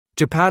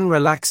Japan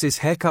relaxes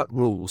haircut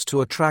rules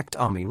to attract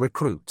army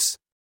recruits.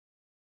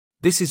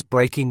 This is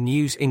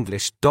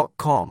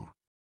breakingnewsenglish.com.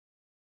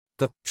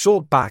 The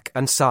short back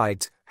and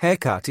sides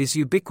haircut is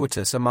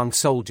ubiquitous among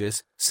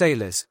soldiers,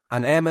 sailors,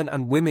 and airmen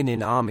and women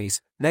in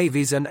armies,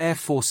 navies and air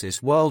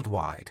forces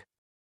worldwide.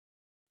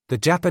 The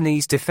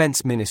Japanese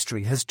Defense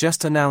Ministry has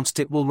just announced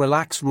it will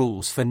relax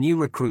rules for new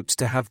recruits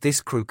to have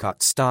this crew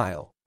cut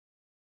style.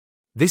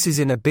 This is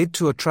in a bid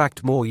to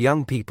attract more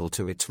young people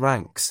to its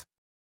ranks.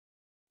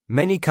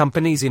 Many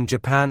companies in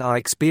Japan are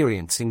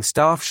experiencing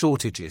staff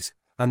shortages,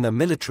 and the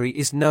military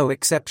is no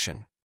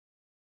exception.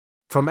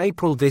 From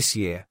April this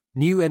year,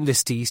 new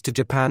enlistees to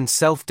Japan's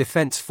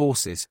Self-Defense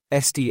Forces,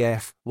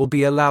 SDF, will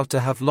be allowed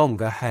to have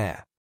longer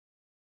hair.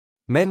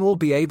 Men will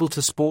be able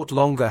to sport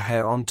longer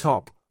hair on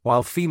top,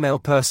 while female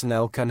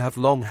personnel can have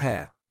long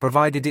hair,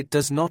 provided it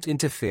does not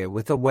interfere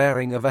with the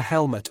wearing of a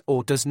helmet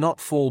or does not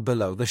fall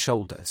below the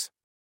shoulders.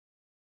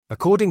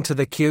 According to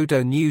the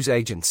Kyodo News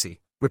Agency,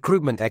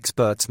 recruitment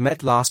experts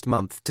met last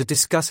month to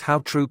discuss how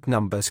troop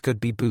numbers could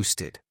be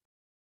boosted.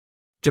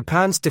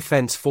 Japan's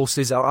defense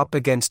forces are up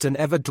against an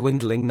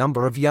ever-dwindling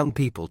number of young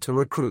people to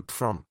recruit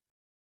from.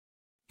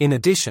 In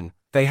addition,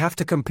 they have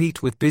to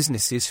compete with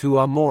businesses who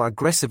are more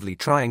aggressively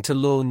trying to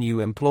lure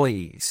new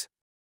employees.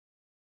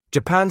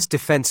 Japan's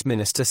defense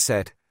minister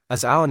said,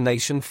 "As our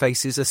nation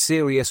faces a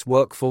serious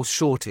workforce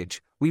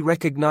shortage, we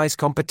recognize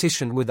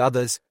competition with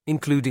others,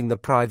 including the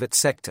private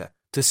sector,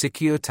 to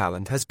secure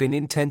talent has been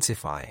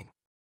intensifying."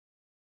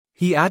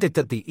 He added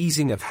that the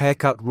easing of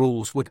haircut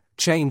rules would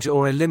change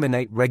or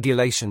eliminate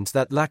regulations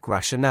that lack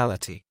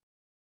rationality.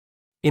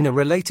 In a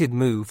related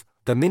move,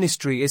 the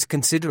ministry is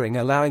considering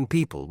allowing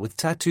people with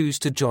tattoos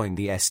to join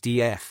the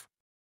SDF.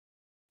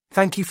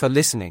 Thank you for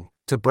listening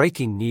to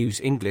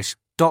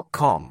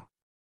breakingnewsenglish.com.